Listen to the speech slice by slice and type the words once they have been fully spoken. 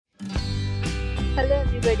Hello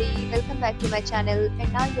everybody, welcome back to my channel,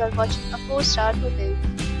 and now you are watching a 4-star hotel.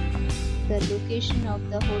 The location of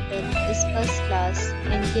the hotel is first class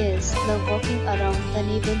and guests love walking around the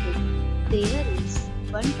neighborhood. There is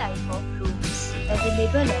one type of rooms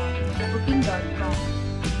available on booking.com.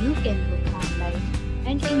 You can book online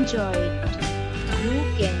and enjoy it. You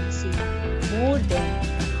can see more than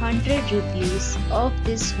 100 reviews of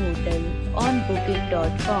this hotel on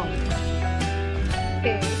booking.com.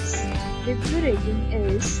 Its review rating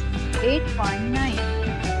is 8.9,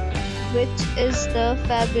 which is the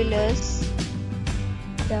fabulous.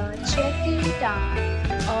 The check-in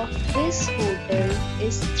time of this hotel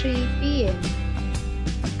is 3 p.m.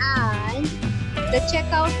 and the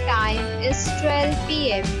checkout time is 12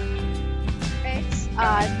 p.m. Pets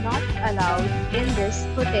are not allowed in this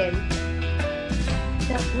hotel.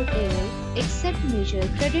 The hotel accepts major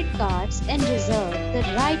credit cards and reserves the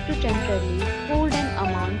right to temporarily hold an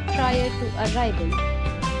amount prior to arrival.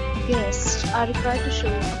 Guests are required to show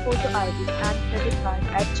a photo ID and credit card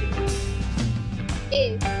at check-in.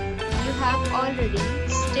 If you have already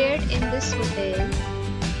stayed in this hotel,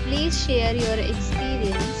 please share your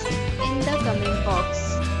experience in the comment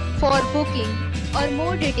box. For booking or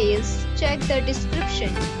more details, check the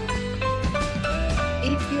description.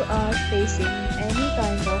 If you are facing any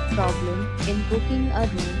kind of problem in booking a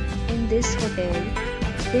room in this hotel,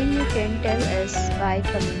 then you can tell us by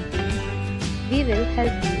commenting. We will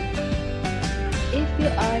help you. If you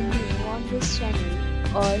are new on this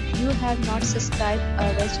channel or you have not subscribed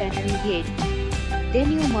our channel yet,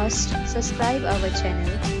 then you must subscribe our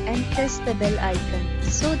channel and press the bell icon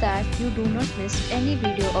so that you do not miss any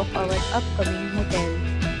video of our upcoming hotel.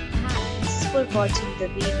 Thanks for watching the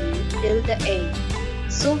video till the end.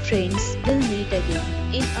 So friends, we'll meet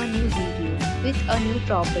again in a new video with a new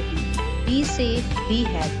property. Be safe, be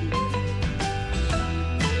happy.